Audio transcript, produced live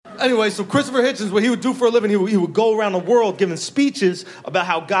Anyway, so Christopher Hitchens, what he would do for a living, he would go around the world giving speeches about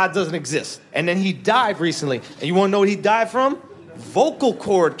how God doesn't exist. And then he died recently. And you want to know what he died from? Vocal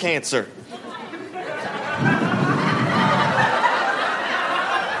cord cancer.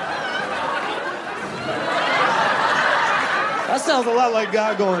 That sounds a lot like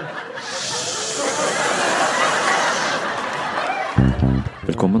God going...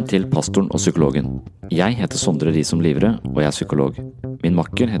 Velkommen til Pastoren og Psykologen. Jeg heter Sondre Risom Livre, og jeg er psykolog. Min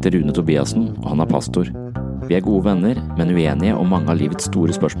makker heter Rune Tobiasen, og han er pastor. Vi er gode venner, men uenige om mange av livets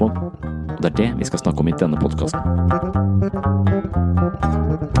store spørsmål. Og det er det vi skal snakke om i denne podcasten.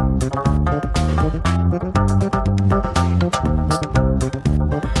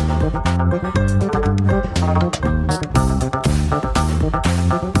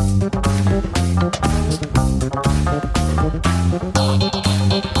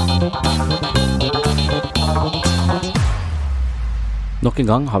 Nok en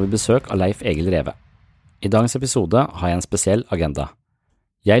gang har vi besøk av Leif Egil Reve. I dagens episode har jeg en spesiell agenda.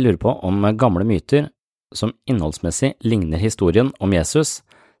 Jeg lurer på om gamle myter, som innholdsmessig ligner historien om Jesus,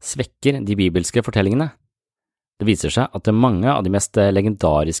 svekker de bibelske fortellingene. Det viser seg at mange av de mest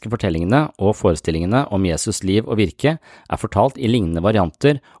legendariske fortellingene og forestillingene om Jesus liv og virke er fortalt i lignende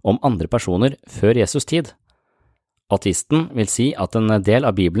varianter om andre personer før Jesus tid. Ateisten vil si at en del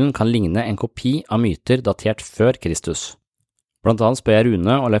av Bibelen kan ligne en kopi av myter datert før Kristus. Blant annet spør jeg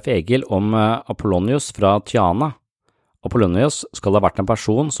Rune og Leif Egil om Apollonius fra Tyana. Apollonius skal ha vært en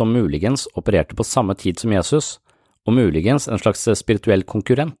person som muligens opererte på samme tid som Jesus, og muligens en slags spirituell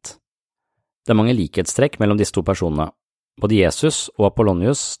konkurrent. Det er mange likhetstrekk mellom disse to personene. Både Jesus og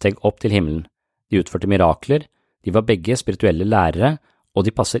Apollonius steg opp til himmelen. De utførte mirakler, de var begge spirituelle lærere, og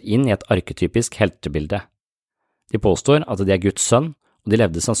de passer inn i et arketypisk heltebilde. De påstår at de er Guds sønn, og de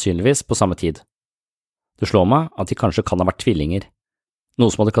levde sannsynligvis på samme tid. Det slår meg at de kanskje kan ha vært tvillinger,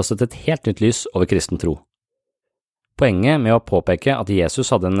 noe som hadde kastet et helt nytt lys over kristen tro. Poenget med å påpeke at Jesus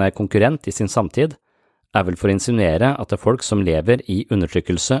hadde en konkurrent i sin samtid, er vel for å insinuere at det folk som lever i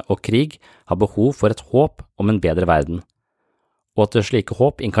undertrykkelse og krig har behov for et håp om en bedre verden, og at slike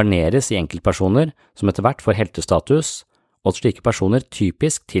håp inkarneres i enkeltpersoner som etter hvert får heltestatus, og at slike personer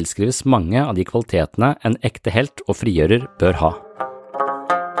typisk tilskrives mange av de kvalitetene en ekte helt og frigjører bør ha.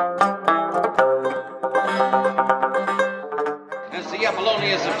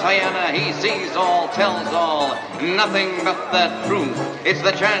 Apollonius of Tyana, he sees all, tells all, nothing but the truth. It's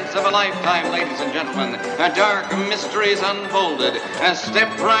the chance of a lifetime, ladies and gentlemen. A dark mystery is unfolded. Step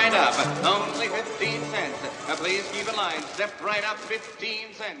right up, only 15 cents. Please keep in line, step right up,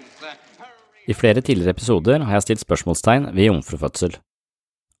 15 cents. I flere tidligere episoder har jeg stilt spørsmålstegn ved jomfrufødsel.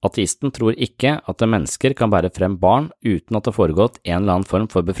 Ateisten tror ikke at mennesker kan bære frem barn uten at det har foregått en eller annen form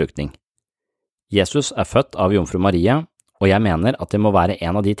for befruktning. Jesus er født av jomfru Maria, og jeg mener at det må være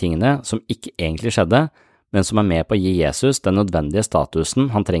en av de tingene som ikke egentlig skjedde, men som er med på å gi Jesus den nødvendige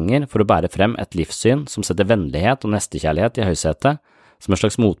statusen han trenger for å bære frem et livssyn som setter vennlighet og nestekjærlighet i høysetet, som en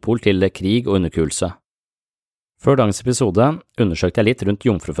slags motpol til krig og underkuelse. Før dagens episode undersøkte jeg litt rundt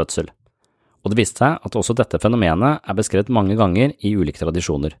jomfrufødsel, og det viste seg at også dette fenomenet er beskrevet mange ganger i ulike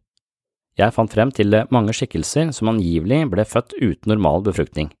tradisjoner. Jeg fant frem til mange skikkelser som angivelig ble født uten normal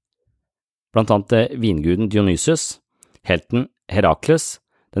befruktning. Blant annet vinguden Dionysus, helten Herakles,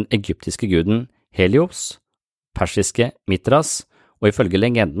 den egyptiske guden Helios, persiske Mitras, og ifølge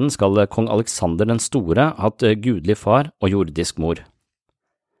legenden skal kong Alexander den store ha hatt gudelig far og jordisk mor.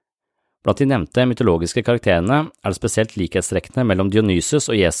 Blant de nevnte mytologiske karakterene er det spesielt likhetstrekkene mellom Dionysus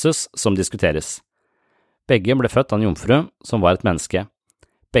og Jesus som diskuteres. Begge ble født av en jomfru som var et menneske.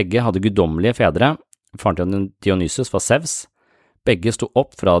 Begge hadde guddommelige fedre, faren til Dionysus var Zeus. Begge sto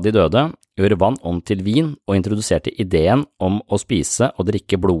opp fra de døde, gjorde vann om til vin og introduserte ideen om å spise og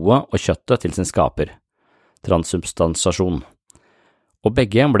drikke blodet og kjøttet til sin skaper, transsubstansasjon. Og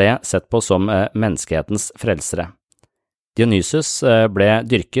begge ble sett på som menneskehetens frelsere. Dionysus ble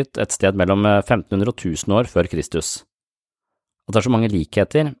dyrket et sted mellom 1500 og 1000 år før Kristus. At det er så mange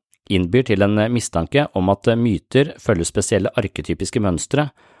likheter innbyr til en mistanke om at myter følger spesielle arketypiske mønstre,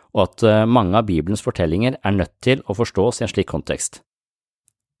 og at mange av Bibelens fortellinger er nødt til å forstås i en slik kontekst.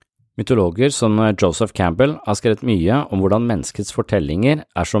 Mytologer som Joseph Campbell har skrevet mye om hvordan menneskets fortellinger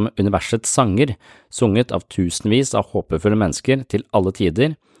er som universets sanger, sunget av tusenvis av håpefulle mennesker til alle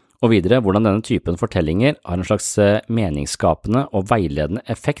tider, og videre hvordan denne typen fortellinger har en slags meningsskapende og veiledende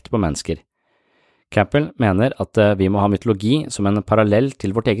effekt på mennesker. Campbell mener at vi må ha mytologi som en parallell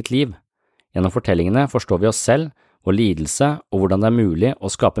til vårt eget liv. Gjennom fortellingene forstår vi oss selv, vår lidelse og hvordan det er mulig å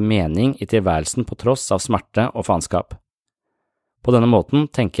skape mening i tilværelsen på tross av smerte og faenskap. På denne måten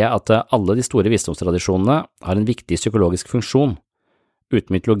tenker jeg at alle de store visdomstradisjonene har en viktig psykologisk funksjon.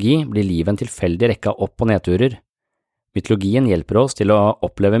 Uten mytologi blir livet en tilfeldig rekke av opp- og nedturer. Mytologien hjelper oss til å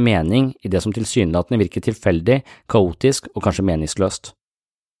oppleve mening i det som tilsynelatende virker tilfeldig, kaotisk og kanskje meningsløst.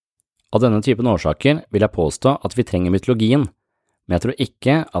 Av denne typen årsaker vil jeg påstå at vi trenger mytologien, men jeg tror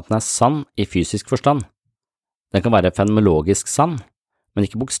ikke at den er sann i fysisk forstand. Den kan være fenomenologisk sann, men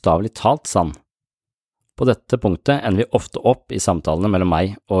ikke bokstavelig talt sann. På dette punktet ender vi ofte opp i samtalene mellom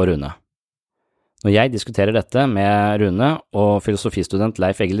meg og Rune. Når jeg diskuterer dette med Rune og filosofistudent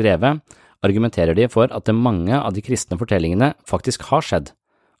Leif Egil Reve, argumenterer de for at mange av de kristne fortellingene faktisk har skjedd,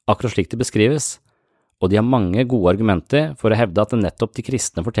 akkurat slik det beskrives, og de har mange gode argumenter for å hevde at nettopp de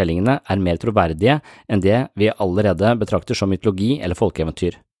kristne fortellingene er mer troverdige enn det vi allerede betrakter som mytologi eller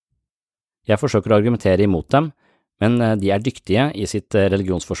folkeeventyr. Jeg forsøker å argumentere imot dem, men de er dyktige i sitt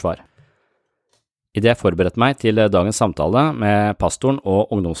religionsforsvar. I det jeg forberedte meg til dagens samtale med pastoren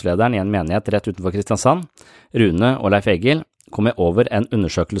og ungdomslederen i en menighet rett utenfor Kristiansand, Rune og Leif Egil, kom jeg over en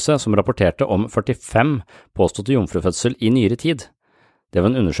undersøkelse som rapporterte om 45 påståtte jomfrufødsel i nyere tid. Det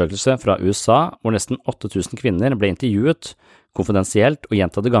var en undersøkelse fra USA hvor nesten 8000 kvinner ble intervjuet, konfidensielt og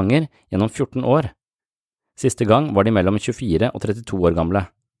gjentatte ganger, gjennom 14 år. Siste gang var de mellom 24 og 32 år gamle.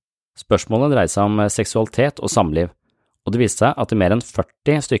 Spørsmålet dreier seg om seksualitet og samliv, og det viste seg at mer enn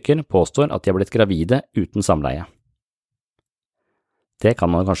 40 stykker påstår at de har blitt gravide uten samleie. Det kan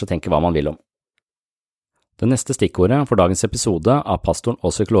man kanskje tenke hva man vil om. Det neste stikkordet for dagens episode av Pastoren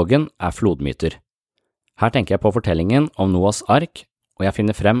og psykologen er flodmyter. Her tenker jeg på fortellingen om Noahs ark, og jeg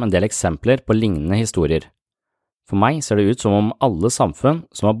finner frem en del eksempler på lignende historier. For meg ser det ut som om alle samfunn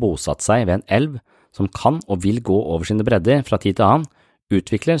som har bosatt seg ved en elv, som kan og vil gå over sine bredder fra tid til annen,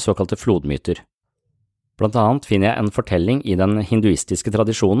 utvikler såkalte flodmyter. Blant annet finner jeg en fortelling i den hinduistiske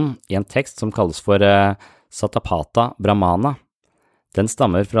tradisjonen i en tekst som kalles for Satapata Brahmana. Den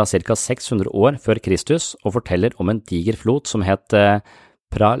stammer fra ca. 600 år før Kristus og forteller om en diger flod som het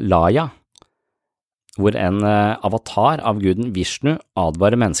Pralaya, hvor en avatar av guden Vishnu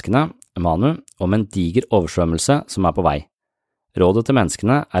advarer menneskene, Manu, om en diger oversvømmelse som er på vei. Rådet til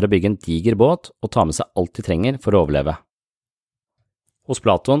menneskene er å bygge en diger båt og ta med seg alt de trenger for å overleve. Hos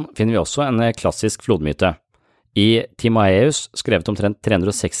Platon finner vi også en klassisk flodmyte. I Timaeus, skrevet omtrent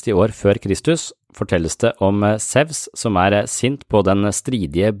 360 år før Kristus, fortelles det om Zeus som er sint på den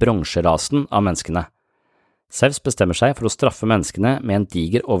stridige bronserasen av menneskene. Zeus bestemmer seg for å straffe menneskene med en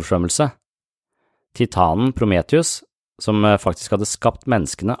diger oversvømmelse. Titanen Prometheus, som faktisk hadde skapt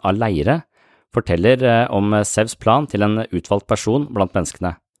menneskene av leire, forteller om Zeus' plan til en utvalgt person blant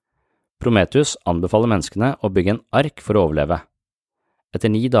menneskene. Prometheus anbefaler menneskene å bygge en ark for å overleve. Etter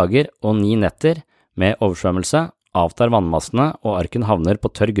 9 dager og 9 netter med oversvømmelse avtar vannmassene og arken havner på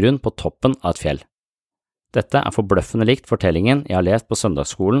tørr grunn på toppen av et fjell. Dette er forbløffende likt fortellingen jeg har lest på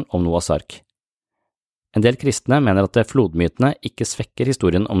søndagsskolen om Noahs ark. En del kristne mener at flodmytene ikke svekker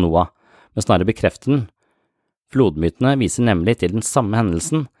historien om Noah, men snarere bekrefter den. Flodmytene viser nemlig til den samme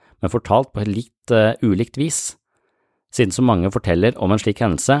hendelsen, men fortalt på litt ulikt vis. Siden så mange forteller om en slik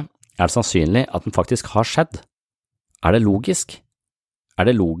hendelse, er det sannsynlig at den faktisk har skjedd. Er det logisk? Er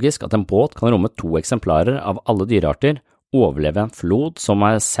det logisk at en båt kan romme 2 eksemplarer av alle dyrearter, overleve en flod som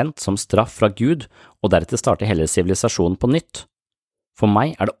er sendt som straff fra Gud, og deretter starte hele sivilisasjonen på nytt? For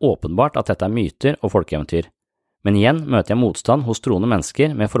meg er det åpenbart at dette er myter og folkeeventyr, men igjen møter jeg motstand hos troende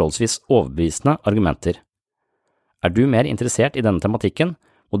mennesker med forholdsvis overbevisende argumenter. Er du mer interessert i denne tematikken,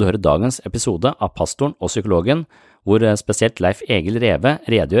 må du høre dagens episode av Pastoren og psykologen, hvor spesielt Leif Egil Reve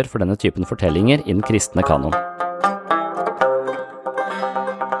redegjør for denne typen fortellinger i den kristne kanon.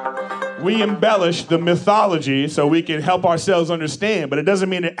 We embellish the mythology so we can help ourselves understand, but it doesn't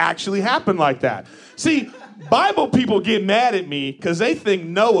mean it actually happened like that. See, Bible people get mad at me because they think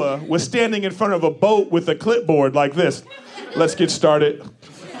Noah was standing in front of a boat with a clipboard like this. Let's get started.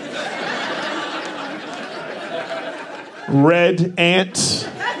 Red ants.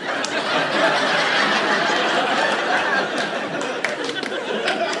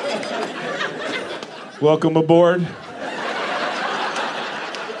 Welcome aboard.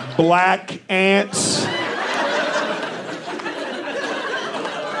 Black ants.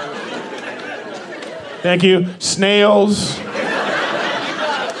 Thank you. Snails.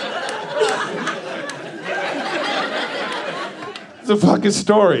 It's a fucking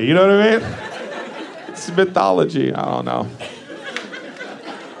story, you know what I mean? It's mythology, I don't know.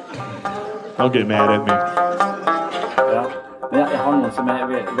 Don't get mad at me. Ja, men jeg har noen som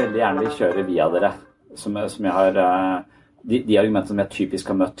jeg veldig gjerne vil kjøre via dere, som jeg har... De argumentene som jeg typisk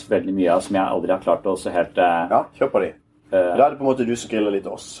har møtt veldig mye av, som jeg aldri har klart å også helt... Ja, kjør på de. Da er det på en måte du som griller litt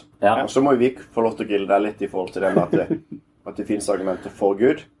oss. Ja. Og så må vi få lov til å grille deg litt i forhold til den at det finnes argumenter for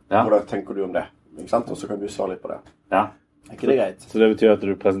Gud. Ja. Hvordan tenker du om det? Ikke sant? Og så kan du svare litt på det. Ja, ikke det greit? Så det betyr at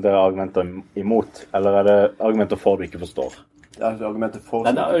du presenterer argumenter imot, eller det argumenter for du ikke forstår? Det argumenter for...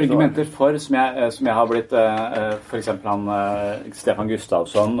 Nei, det argumenter for, som jeg har blitt, for eksempel han Stefan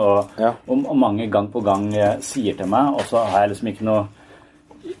Gustavsson, og mange gang på gang sier til meg, og så har jeg liksom ikke noe,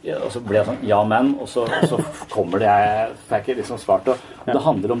 og så blir jeg sånn, ja, men, og så kommer det, jeg får ikke liksom svart, og det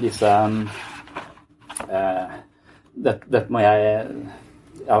handler om disse, dette må jeg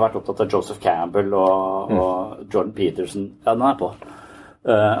har vært opptatt av Joseph Campbell og Jordan Peterson, ja, den er på,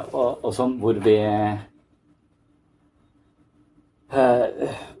 og sånn,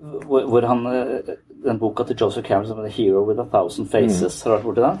 hvor han, den boka til Joseph Campbell som heter Hero with a Thousand Faces, har du vært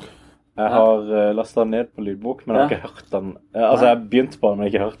borti den? Jeg har lastet den ned på lydbok, men jeg har ikke hørt den. Altså, jeg har begynt på den, men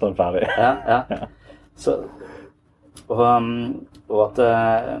ikke hørt den ferdig. Ja. Så, og at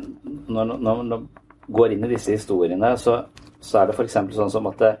når man går inn i disse historiene, så det for eksempel sånn som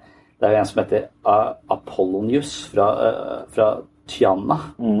at det jo en som heter Apollonius fra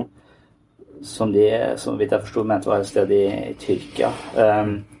Tyana, som vidt jeg forstod mente var et sted i Tyrkia,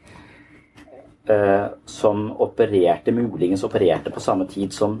 som muligens opererte på samme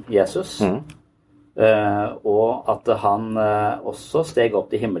tid som Jesus, og at han også steg opp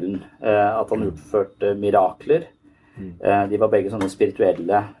til himmelen, at han utførte mirakler. De var begge sånne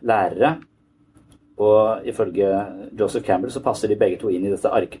spirituelle lærere, og ifølge Joseph Campbell så passer de begge to inn i dette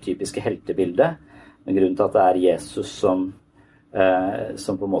arketypiske heltebildet, men grunnen til at det Jesus som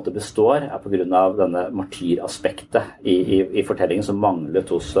på en måte består, på grunn av denne martyraspektet i fortellingen som manglet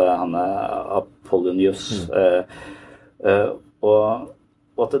hos Apollonius.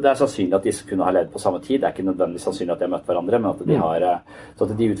 Og at det sannsynlig at disse kunne ha levd på samme tid. Det ikke nødvendigvis sannsynlig at de har møtt hverandre, men at de har, så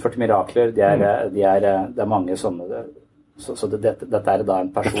at de utførte mirakler. Det er mange sånne, så dette da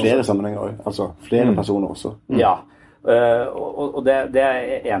en person. Det flere sammenhenger, altså flere personer også. Ja. Og det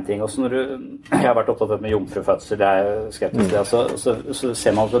en ting. Også når jeg har vært opptatt med jomfrufødsel, det skeptisk det, så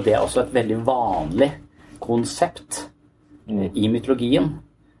ser man at det er også et veldig vanlig konsept i mytologien.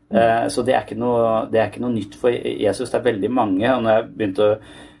 Så det er ikke noe nytt for Jesus. Det er veldig mange, og når jeg begynte å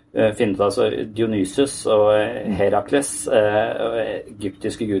finne ut altså Dionysus og Herakles,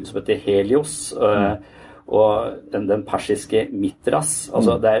 egyptiske gud som heter Helios, og den persiske Mitras,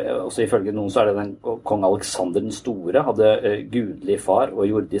 altså også ifølge noen så det den kong Alexander den Store hadde gudelig far og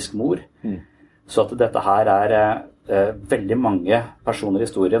jordisk mor. Så at dette her veldig mange personer i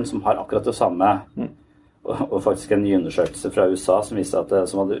historien som har akkurat det samme, og faktisk en ny undersøkelse fra USA som viste at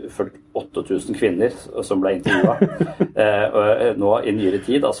som hadde fulgt 8000 kvinner som ble intervjuet nå i nyere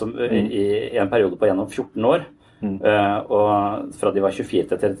tid, altså i en periode på gjennom 14 år, og fra de var 24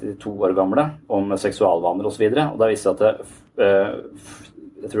 til 32 år gamle om seksualvaner og så videre, og da viste det at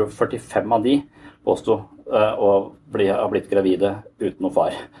jeg tror 45 av de påstod å ha blitt gravide uten noen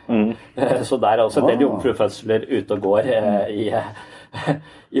far. Så der også en del jomfrufødsler ute og går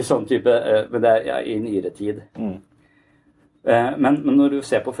i sånn type, men det i nyere tid. Men når du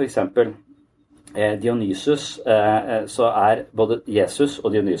ser på for eksempel Dionysus, så både Jesus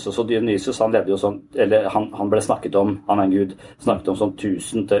og Dionysus han levde jo sånn, eller han ble snakket om, han en gud, snakket om sånn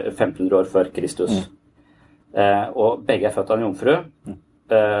 1000 til 1500 år før Kristus. Og begge født av en jomfru,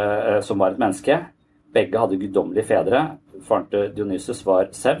 som var et menneske. Begge hadde guddommelige fedre. Faren til Dionysus var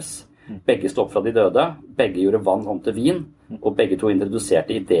Zeus. Begge stod opp fra de døde. Begge gjorde vann om til vin. Og begge to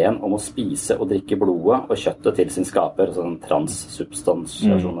introduserte ideen om å spise og drikke blodet og kjøttet til sin skaper, altså en transsubstans,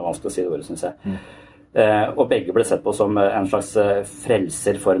 sånn er vanskelig å si det ordet, synes jeg. Og begge ble sett på som en slags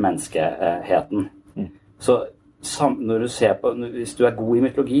frelser for menneskeheten. Så når du ser på, hvis du god i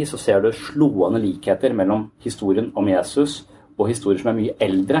mytologi, så ser du slående likheter mellom historien om Jesus og historier som mye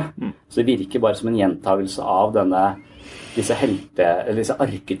eldre. Så det virker bare som en gjentagelse av disse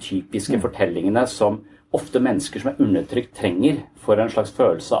arketypiske fortellingene som ofte mennesker som undertrykt trenger for en slags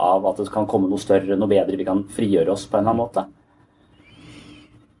følelse av at det kan komme noe større, noe bedre, vi kan frigjøre oss på en eller annen måte.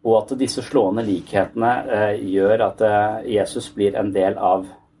 Og at disse slående likhetene gjør at Jesus blir en del av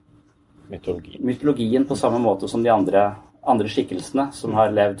mytologien på samme måte som de andre skikkelsene som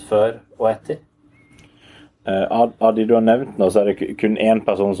har levd før og etter. Av de du har nevnt nå, så det kun en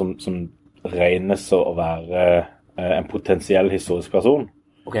person som regnes å være en potensiell historisk person.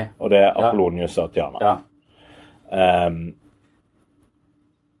 Okay. Og det Apollonius og Tyana. Ja.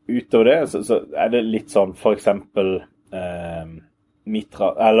 Utover det så det litt sånn, for eksempel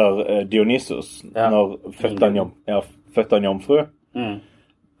Mitra, eller Dionysus, når fødte han jomfru.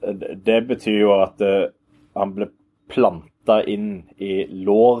 Det betyr jo at han ble plantet inn i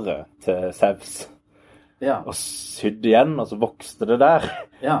låret til Zeus. Og sydd igjen, og så vokste det der.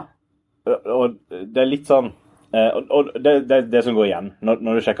 Og det litt sånn, og det som går igjen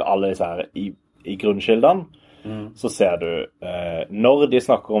når du sjekker alle disse her i grunnkildene, så ser du, når de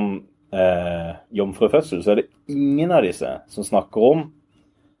snakker om jomfrufødsel, så det ingen av disse som snakker om,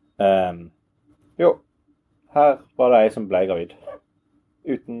 jo, her var det jeg som ble gravid,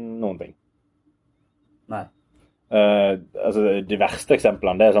 uten noen ting. Nei. Altså, de verste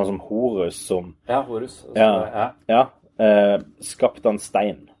eksemplene, det sånn som Horus som... Ja, Horus. Skapte han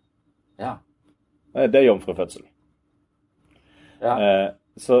stein. Ja. Det jomfrufødsel. Ja.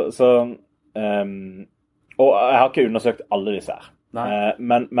 Og jeg har ikke undersøkt alle disse her.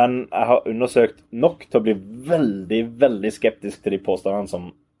 Men jeg har undersøkt nok til å bli veldig, veldig skeptisk til de påstandene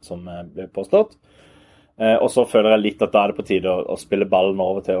som ble påstått. Og så føler jeg litt at da det på tide å spille ballen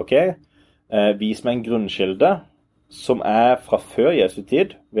over til, vis meg en grunnkilde som fra før Jesu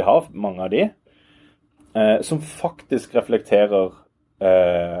tid, vi har mange av de, som faktisk reflekterer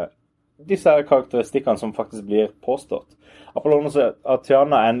disse karakteristikkene som faktisk blir påstått. Apollonius av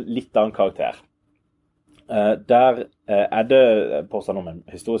Tyana en litt annen karakter. Der det påstand om en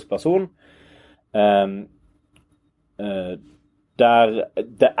historisk person, der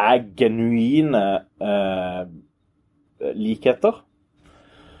det genuine likheter.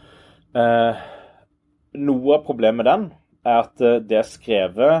 Noe av problemet med den at det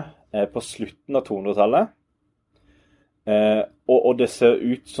skrevet på slutten av 200-tallet, og det ser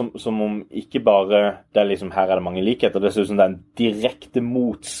ut som om ikke bare det liksom, her det mange likheter, det ser ut som det en direkte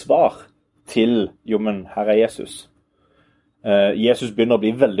motsvar til, jo, men her Jesus. Jesus begynner å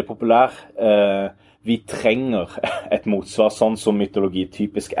bli veldig populær. Vi trenger et motsvar, sånn som mytologi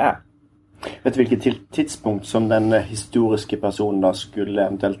typisk Vet du hvilket tidspunkt som den historiske personen da skulle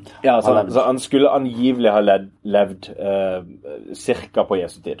eventuelt ha levd? Så han skulle angivelig ha levd cirka på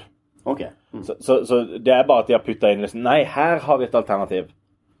Jesu tid. Ok. Så det bare at de har puttet inn liksom, nei, her har vi et alternativ.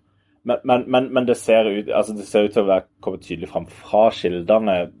 Men det ser ut til å være kommet tydelig frem fra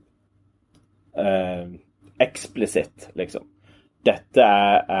kildene eksplisitt, liksom. Dette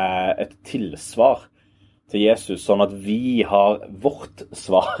et tilsvar til Jesus, sånn at vi har vårt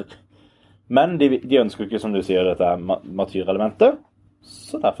svar. Men de ønsker ikke, som du sier, dette martyrelementet,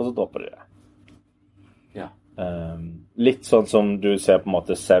 så derfor så dropper de det. Ja. Litt sånn som du ser på en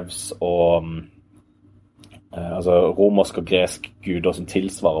måte Zeus og romersk og gresk guder som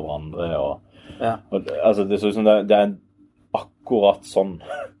tilsvarer hverandre. Og det ser ut som det en akkurat sånn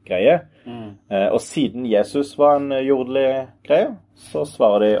greie. Og siden Jesus var en jordelig greie, så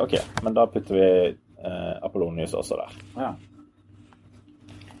svarer de, ok, men da putter vi Apollonius også der. Ja.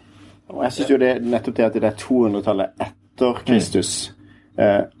 Og jeg synes jo det nettopp det at det 200-tallet etter Kristus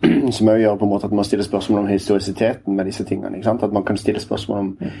som også gjør på en måte at man stiller spørsmål om historisiteten med disse tingene, ikke sant? At man kan stille spørsmål om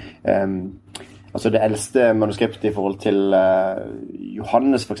altså det eldste manuskriptet i forhold til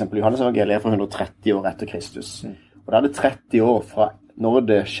Johannes for eksempel. Johannes evangeliet fra 130 år etter Kristus. Og da det 30 år fra når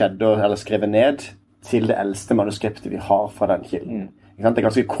det skjedde eller skrevet ned til det eldste manuskriptet vi har fra den kilden. Ikke sant? Det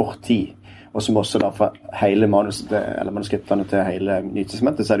ganske kort tid. Og som også da for hele manuskriptene til hele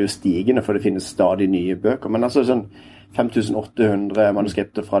Nytestamentet, så det jo stigende, for det finnes stadig nye bøker. Men altså sånn 5800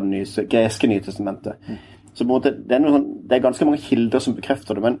 manuskripter fra det greske Nytestamentet. Så på en måte, det ganske mange kilder som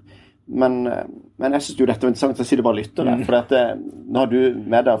bekrefter det, men jeg synes jo dette var interessant, så jeg sier det bare lytter det, for at, nå har du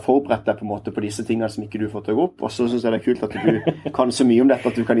med deg forberedt deg på en måte på disse tingene som ikke du får ta opp, og så synes jeg det kult at du kan så mye om dette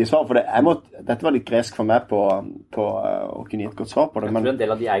at du kan gi svar, for dette var litt gresk for meg på å kunne gi et godt svar på det. Jeg tror en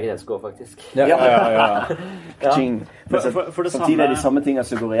del av de greske også, faktisk. Ja. For samtidig de samme tingene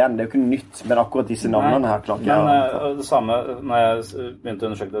som går igjen, det jo ikke nytt, men akkurat disse navnene her klart. Men det samme, når jeg begynte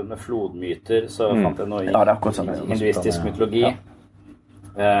å undersøke det med flodmyter, så fant jeg noe i hinduistisk mytologi,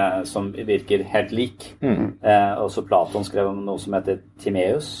 som virker helt lik. Og så Platon skrev om noe som heter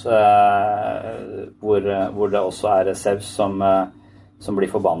Timaeus, hvor det også Zeus som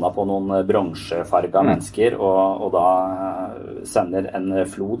blir forbannet på noen bronsefarga mennesker, og da sender en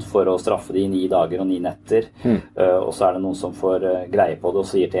flod for å straffe de i 9 dager og 9 netter. Og så det noen som får greie på det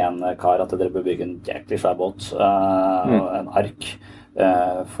og sier til en kar at dere bør bygge en jæklig svær båt, en ark,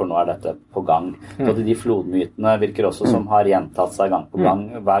 for nå dette på gang. Så de flodmytene virker også som har gjentatt seg gang på gang.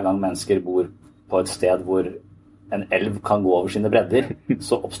 Hver gang mennesker bor på et sted hvor en elv kan gå over sine bredder,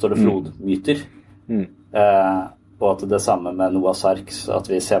 så oppstår det flodmyter. Og at det samme med Noahs ark, at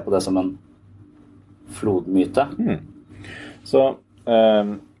vi ser på det som en flodmyte. Så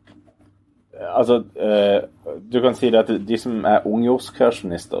du kan si det at de som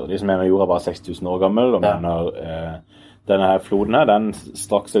ungjordskreasjonister, de som mener jorda bare 6000 år gammel, og mener denne her floden her, den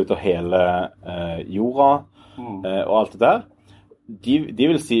straks ut av hele jorda og alt det der. De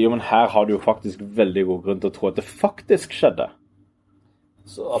vil si, jo, men her har du jo faktisk veldig god grunn til å tro at det faktisk skjedde.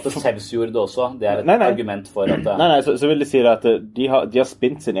 Så at det Zeus gjorde det også, det et argument for at det... Nei, så vil de si det at de har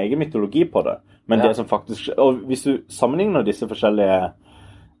spint sin egen mytologi på det, Men det som faktisk... Og hvis du sammenligner disse forskjellige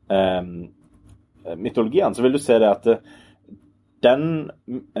mytologiene, så vil du se det at den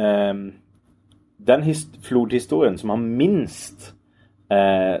flodhistorien som har minst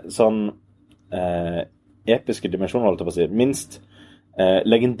episke dimensjoner, holdt jeg på å si, minst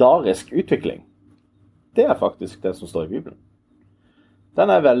legendarisk utvikling, det faktisk det som står i Bibelen. Den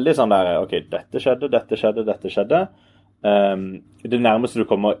veldig sånn der, ok, dette skjedde. Det nærmeste du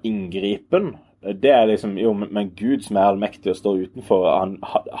kommer inngripen, det liksom, jo, men Gud som allmektig og står utenfor,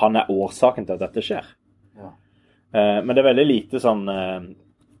 han årsaken til at dette skjer. Ja. Men det veldig lite sånn...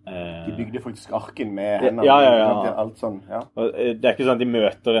 de bygde faktisk arken med henne. Ja. Alt sånn, ja. Og det ikke sånn at de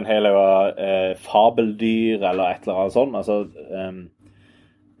møter en hel fabeldyr eller et eller annet sånt. Altså,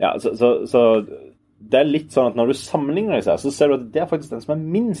 så det litt sånn at når du sammenligner disse, så ser du at det faktisk den som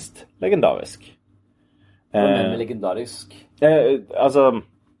minst legendarisk. Hva mener du legendarisk?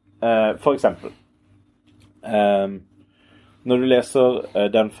 For eksempel, når du leser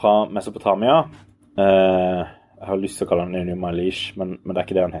den fra Mesopotamia, jeg har lyst til å kalle den Enuma Elish, men det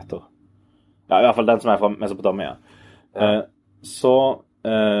ikke det den heter. Ja, i hvert fall den som fra Mesopotamia. Så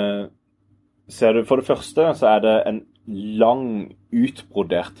ser du, for det første så det en lang,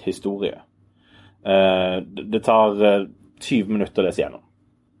 utbrodert historie. Det tar 20 minutter å lese gjennom.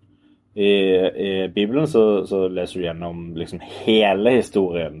 I Bibelen så leser du gjennom liksom hele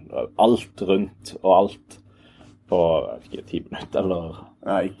historien, alt rundt og alt på, jeg vet ikke, 10 minutter, eller...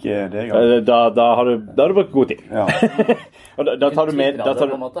 Nei, ikke det. Da har du brukt god tid. Ja. Og da tar du med... på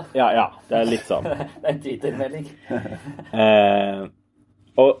en måte. Ja, det litt sånn. Det en Twitter-melding.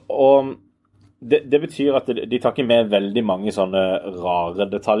 Og det betyr at de tar ikke med veldig mange sånne rare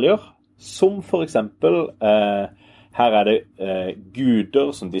detaljer, som for eksempel... her det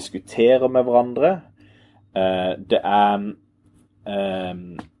guder som diskuterer med hverandre. Det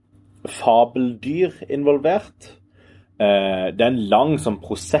fabeldyr involvert. Det en lang sånn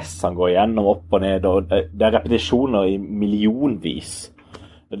prosess han går gjennom opp og ned, og det repetisjoner i millionvis.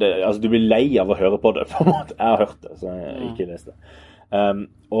 Altså, du blir lei av å høre på det, på en måte. Jeg har hørt det, så jeg ikke lest det.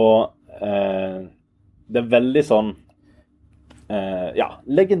 Det veldig sånn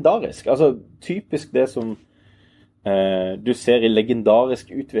legendarisk. Altså, typisk det som du ser i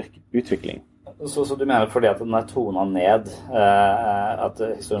legendarisk utvikling. Så du mener fordi at den tona ned, at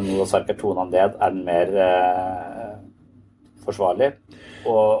historien om Noahs ark tona ned, den mer forsvarlig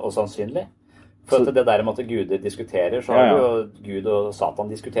og sannsynlig? For at det der med at guder diskuterer, så har du jo Gud og Satan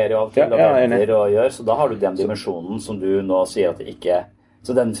diskuterer jo av og til, og venter og gjør, så da har du den dimensjonen som du nå sier at det ikke...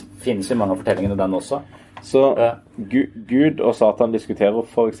 Så den finnes i mange av fortellingene, den også. Så Gud og Satan diskuterer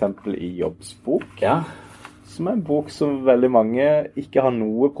for eksempel i Jobbs bok. Ja. Som en bok som veldig mange ikke har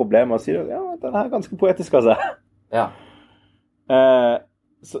noe problem med å si. Ja, den ganske poetisk, altså. Ja.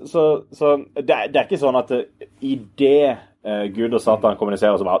 Så det ikke sånn at i det Gud og Satan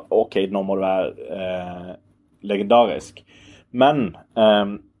kommuniserer, så bare, ok, nå må det være legendarisk. Men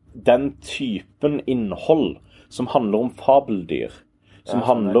den typen innhold som handler om fabeldyr, som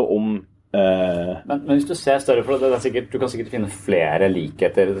handler om... Men hvis du ser større, for det sikkert, du kan sikkert finne flere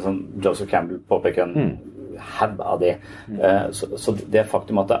likheter, som Joseph Campbell påpeker en haug av de. Så det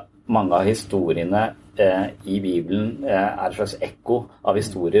faktum at mange av historiene i Bibelen et slags ekko av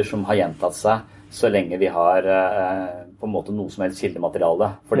historier som har gjentatt seg så lenge vi har på en måte noe som helst kildemateriale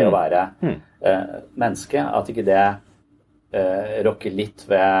for det å være menneske, at ikke det rokker litt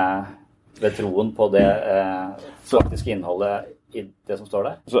ved troen på det faktiske innholdet i det som står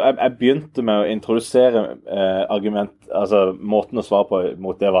der. Så jeg begynte med å introdusere måten å svare på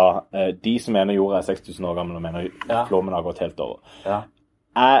mot det var de som mener jorda 6000 år gammel og mener flommen har gått helt over. Ja.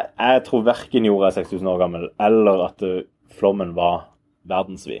 Jeg tror hverken jorda 6000 år gammel eller at flommen var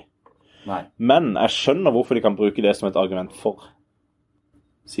verdensvid. Nei. Men jeg skjønner hvorfor de kan bruke det som et argument for.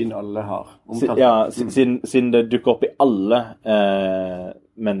 Siden alle har omtalt. Siden det dukker opp i alle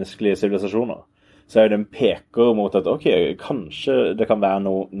menneskelige sivilisasjoner. Så det en peker mot at ok, kanskje det kan være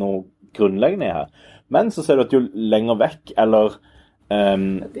noe grunnleggende her. Men så ser du at jo lenger vekk, eller...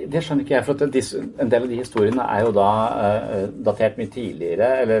 Det skjønner ikke jeg, for at en del av de historiene jo da datert mye tidligere,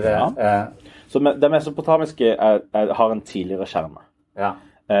 eller... Så det mesopotamiske har en tidligere kjerne. Ja.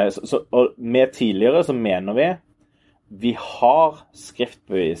 Og med tidligere så mener vi har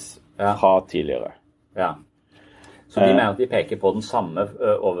skriftbevis fra tidligere. Ja. Så de mener at de peker på den samme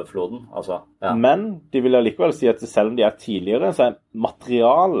overfloden, altså. Ja. Men de vil likevel si at selv om de tidligere, så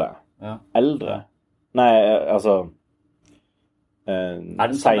materialet eldre. Nei, altså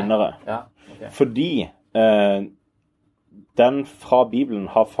senere. Ja, okay. Fordi den fra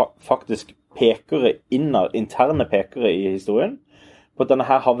Bibelen har faktisk pekere interne pekere i historien, på at denne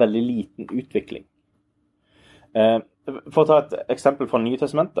her har veldig liten utvikling. For å ta et eksempel fra Nye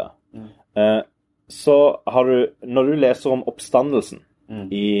Testamentet, så har du, når du leser om oppstandelsen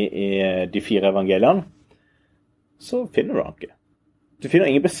i de 4 evangeliene, så finner du den ikke. Du finner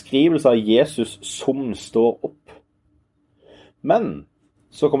ingen beskrivelse av Jesus som står opp. Men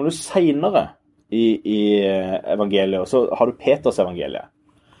så kommer du senere i evangeliet, og så har du Peters evangeliet.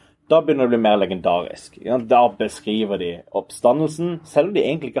 Da begynner det å bli mer legendarisk. Da beskriver de oppstandelsen, selv om de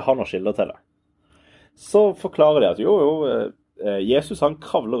egentlig ikke har noen skilder til det. Så forklarer de at Jesus han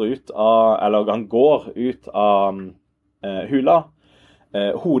kravler ut av, eller han går ut av hula.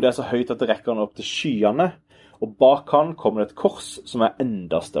 Hodet så høyt at det rekker han opp til skyene, og bak han kommer det et kors som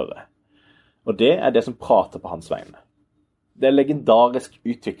enda større. Og det det som prater på hans vegne. Det legendarisk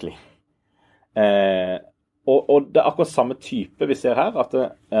utvikling. Og det akkurat samme type vi ser her, at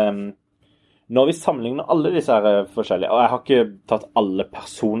når vi sammenligner alle disse her forskjellige, og jeg har ikke tatt alle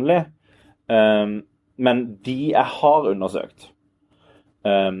personlig, men de jeg har undersøkt,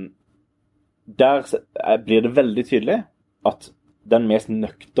 der blir det veldig tydelig at den mest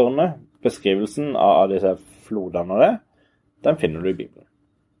nøkterne beskrivelsen av disse flodene og det, den finner du i Bibelen.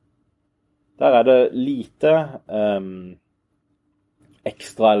 Der det lite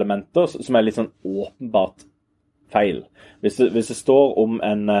ekstra elementer som litt sånn åpenbart feil. Hvis det står om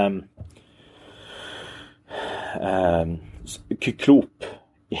en kyklop,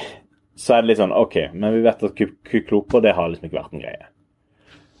 så det litt sånn, ok, men vi vet at kykloper, det har liksom ikke vært en greie.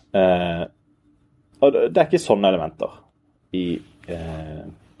 Og det ikke sånne elementer i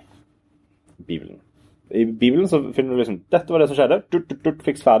Bibelen. I Bibelen så finner du liksom, dette var det som skjedde,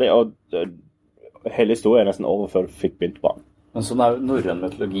 fiks ferdig, og hele historien nesten over før du fikk begynt på den. Men sånn norrøn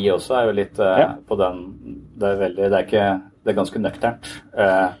mytologi også jo litt på den, det er ganske nøkternt.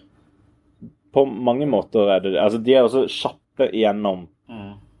 På mange måter det, altså de også kjappe igjennom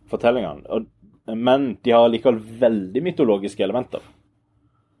fortellingene, men de har likevel veldig mytologiske elementer.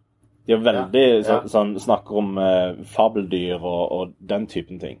 De har veldig, sånn, snakker om fabeldyr og den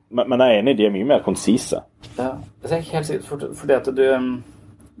typen ting. Men jeg enig, de mye mer konsise. Ja, det ikke helt sikkert, fordi at du...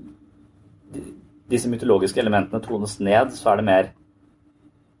 disse mytologiske elementene tones ned, så det mer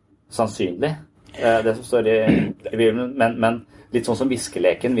sannsynlig, det som står i Bibelen, men litt sånn som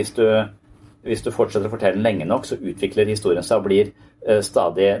viskeleken, hvis du fortsetter å fortelle den lenge nok, så utvikler historien seg og blir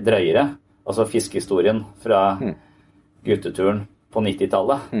stadig drøyere. Altså fiskehistorien fra gutteturen på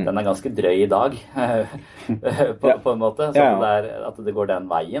 90-tallet, den ganske drøy i dag, på en måte, så at det går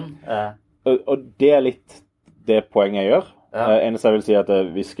den veien. Og det litt det poenget jeg gjør. Eneste jeg vil si at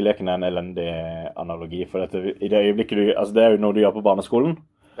viskeleken en elendig analogi, for dette, i det øyeblikket du, altså det jo noe du gjør på barneskolen,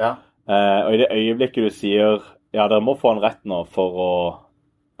 og i det øyeblikket du sier, dere må få en rett nå for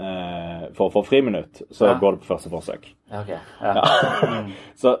å få friminutt, så går det på første forsøk.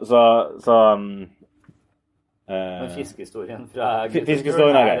 Men fiskehistorien fra...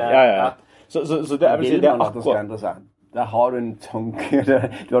 Fiskehistorien greit, Så det vil si, det akkurat... Der har du en tanke,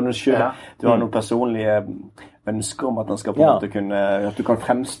 du har noen personlige ønsker om at den skal på en måte kunne, at du kan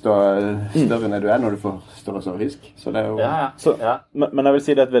fremstå større enn du når du får større så fisk. Så det jo... Men jeg vil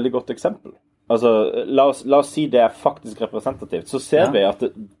si det et veldig godt eksempel. Altså, la oss si det faktisk representativt. Så ser vi at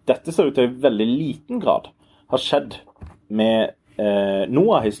dette ser ut til i veldig liten grad har skjedd med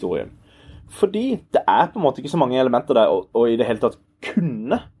noe av historien. Fordi det på en måte ikke så mange elementer der, og i det hele tatt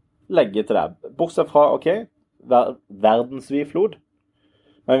kunne legge til det. Bortsett fra, verdensvid flod.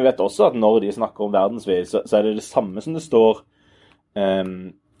 Men vi vet også at når de snakker om verdensvid, så det det samme som det står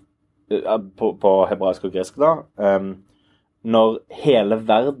på hebraisk og gresk da, når hele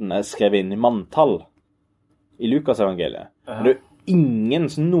verden skrevet inn i manntall i Lukas evangeliet. Det ingen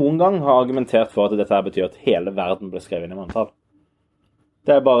som noen gang har argumentert for at dette her betyr at hele verden ble skrevet inn i manntall.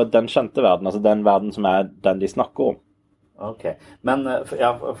 Det bare den kjente verden, altså den verden som den de snakker om. Ok, men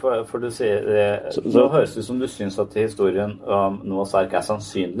for du sier nå høres det ut som du synes at historien om Noahs ark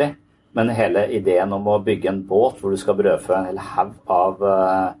sannsynlig, men hele ideen om å bygge en båt hvor du skal brødfø en hel haug av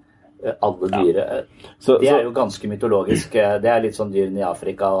alle dyre, det jo ganske mytologisk. Det litt sånn dyrene i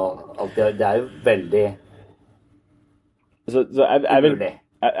Afrika og alt det, det jo veldig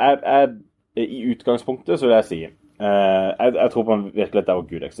i utgangspunktet så vil jeg si jeg tror på virkelig at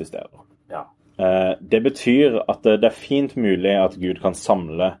Gud eksisterer. Det betyr at det fint mulig at Gud kan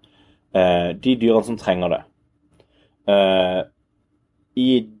samle de dyrene som trenger det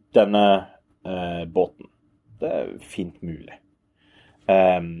i denne båten. Det fint mulig.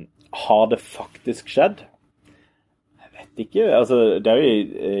 Har det faktisk skjedd? Jeg vet ikke. Altså, det jo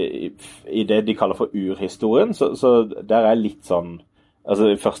i det de kaller for urhistorien, så der litt sånn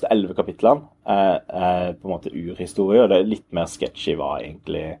Altså, de første 11 kapitlene er på en måte urhistorie, og det er litt mer sketchy hva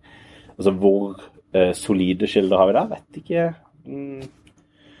egentlig... Altså, hvor solide kilder har vi der? Vet ikke.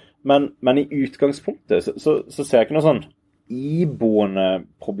 Men i utgangspunktet så ser jeg ikke noe sånn iboende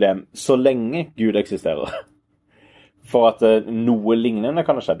problem så lenge Gud eksisterer. For at noe lignende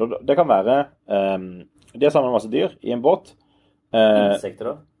kan ha skjedd. Og det kan være... de har samlet masse dyr i en båt. Insekter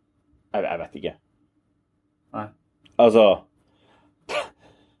da? Jeg vet ikke. Nei. Altså...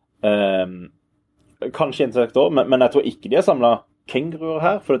 kanskje insekter, men jeg tror ikke de har samlet kenguruer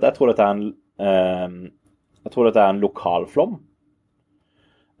her, for jeg tror dette er en lokal flom.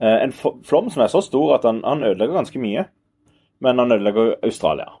 En flom som er så stor at han ødelegger ganske mye, men han ødelegger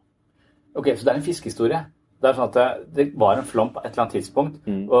Australia. Ok, så det er en fiskehistorie. Det er sånn at det var en flom på et eller annet tidspunkt,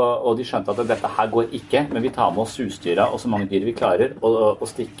 og de skjønte at dette her går ikke, men vi tar med oss husdyra og så mange dyr vi klarer, og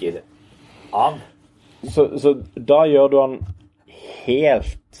stikker av. Så da gjør du han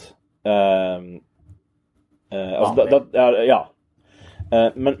helt ja.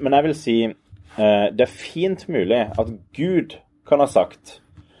 Men jeg vil si det er fint mulig at Gud kan ha sagt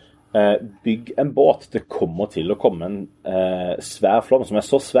bygg en båt, det kommer til å komme en svær flom som er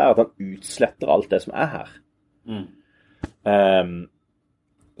så svær at han utsletter alt det som er her.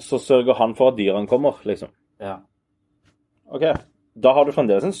 Så sørger han for at dyrene kommer, liksom. Ja. Ok, da har du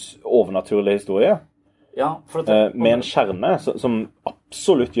fremdeles en overnaturlig historie. Ja, med en kjerne som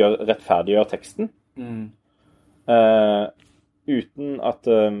absolutt rettferdiggjør teksten. Uten at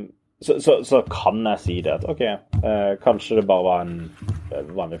så kan jeg si det at ok, kanskje det bare var en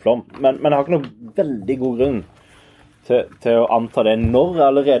vanlig flom, men jeg har ikke noe veldig god grunn til å anta det når jeg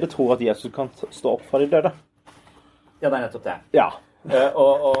allerede tror at Jesus kan stå opp fra de døde. Ja, det er nettopp det. Ja.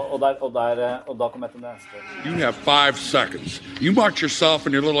 Og da kommer jeg til neste. You have 5 seconds. You march yourself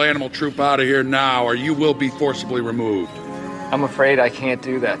and your little animal troop out of here now, or you will be forcibly removed. I'm afraid I can't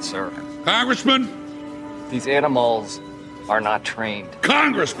do that, sir. Congressman? These animals are not trained.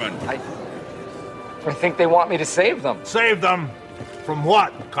 Congressman! I think they want me to save them. Save them? From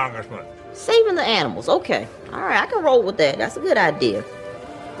what, Congressman? Saving the animals, okay. All right, I can roll with that. That's a good idea.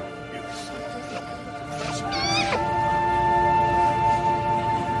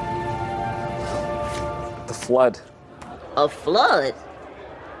 Flood. A flood?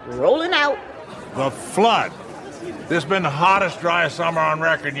 Rolling out. The flood? This has been the hottest, driest summer on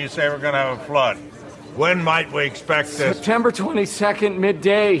record, and you say we're going to have a flood. When might we expect this? September 22nd,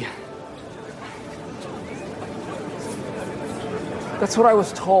 midday. That's what I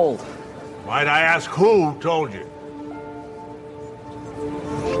was told. Might I ask who told you?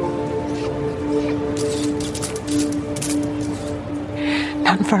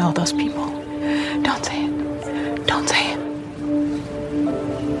 Not in front of all those people. Don't say it. Don't say it.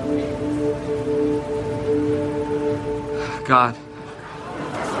 God.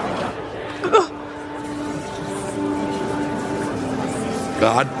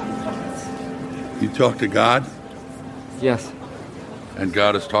 God? You talk to God? Yes. And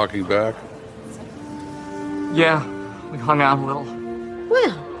God is talking back? Yeah, we hung out a little.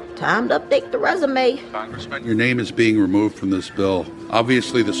 Well, time to update the resume. Congressman, your name is being removed from this bill.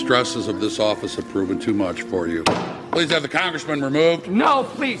 Obviously, the stresses of this office have proven too much for you. Please have the congressman removed. No,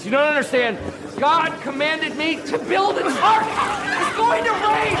 please, you don't understand. God commanded me to build an ark. It's going to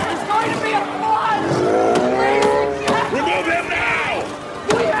rain. There's going to be a flood. Please, remove him now!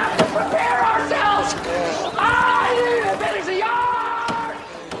 We have to prepare ourselves. I need a bit of yard.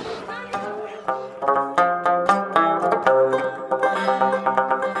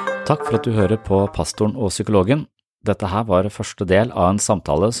 Takk for at du hører på Pastoren og Psykologen. Dette her var første del av en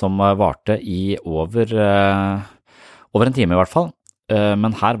samtale som varte i over en time i hvert fall.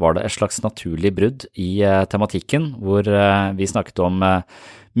 Men her var det et slags naturlig brudd i tematikken, hvor vi snakket om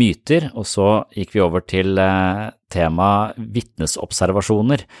myter, og så gikk vi over til tema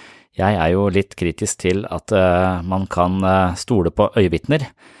vitnesobservasjoner. Jeg er jo litt kritisk til at man kan stole på øyevitner.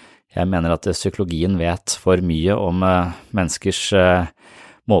 Jeg mener at psykologien vet for mye om menneskers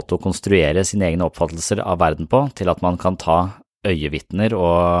måte å konstruere sine egne oppfattelser av verden på, til at man kan ta øyevitner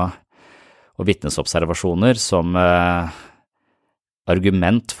og vitnesobservasjoner som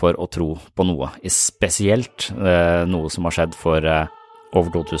argument for å tro på noe, spesielt noe som har skjedd for over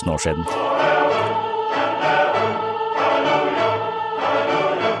 2000 år siden.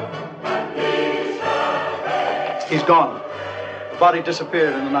 He's gone. The body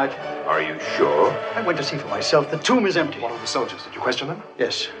disappeared in the night. Are you sure? I went to see for myself. The tomb is empty. One of the soldiers, did you question them?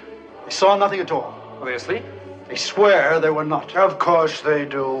 Yes. They saw nothing at all. Were they asleep? They swear they were not. Of course they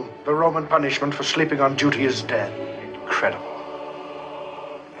do. The Roman punishment for sleeping on duty is death. Incredible.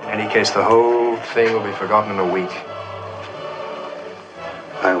 In any case, the whole thing will be forgotten in a week.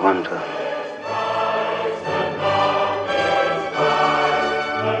 I wonder.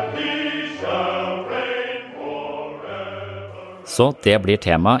 Så det blir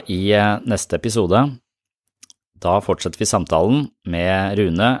tema i neste episode. Da fortsetter vi samtalen med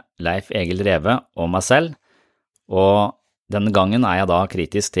Rune, Leif Egil Reve og meg selv, og denne gangen jeg da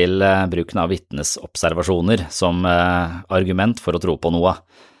kritisk til bruken av vitnesobservasjoner som argument for å tro på noe.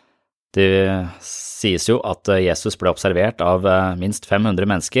 Det sies jo at Jesus ble observert av minst 500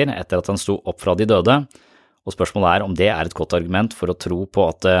 mennesker etter at han sto opp fra de døde, og spørsmålet om det et godt argument for å tro på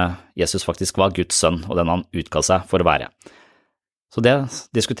at Jesus faktisk var Guds sønn og den han utga seg for å være. Så det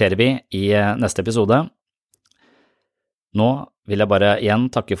diskuterer vi i neste episode. Nå vil jeg bare igjen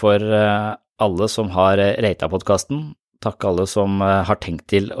takke for alle som har ratet podcasten, takke alle som har tenkt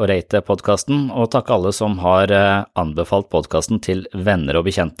til å rate podcasten, og takke alle som har anbefalt podcasten til venner og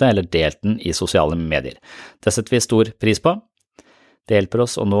bekjente eller delt den i sosiale medier. Det setter vi stor pris på. Det hjelper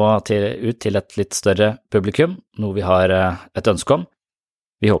oss å nå ut til et litt større publikum, noe vi har et ønske om.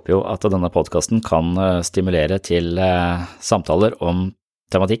 Vi håper jo at denne podcasten kan stimulere til samtaler om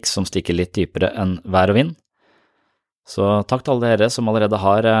tematikk som stikker litt dypere enn vær og vind. Så takk til alle dere som allerede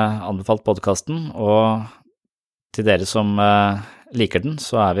har anbefalt podcasten, og til dere som liker den,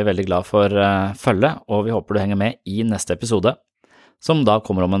 så vi veldig glad for følge, og vi håper du henger med i neste episode, som da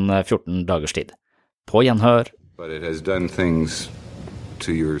kommer om en 14 dagers tid. På gjenhør! But it has done things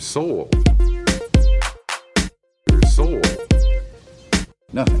to your soul. Your soul.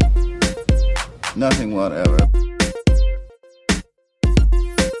 Nothing. Nothing whatever.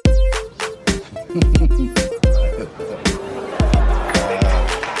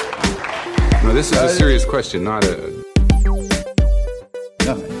 No, this is a serious question, not a...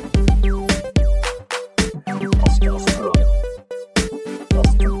 Nothing.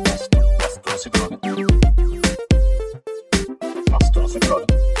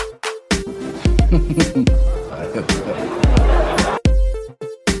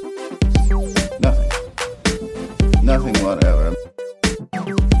 Nothing whatever.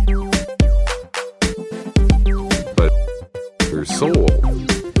 But your soul.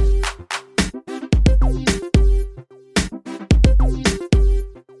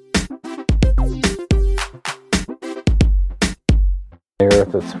 The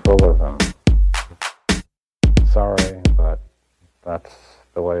earth is full of them. Sorry, but that's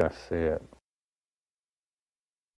the way I see it.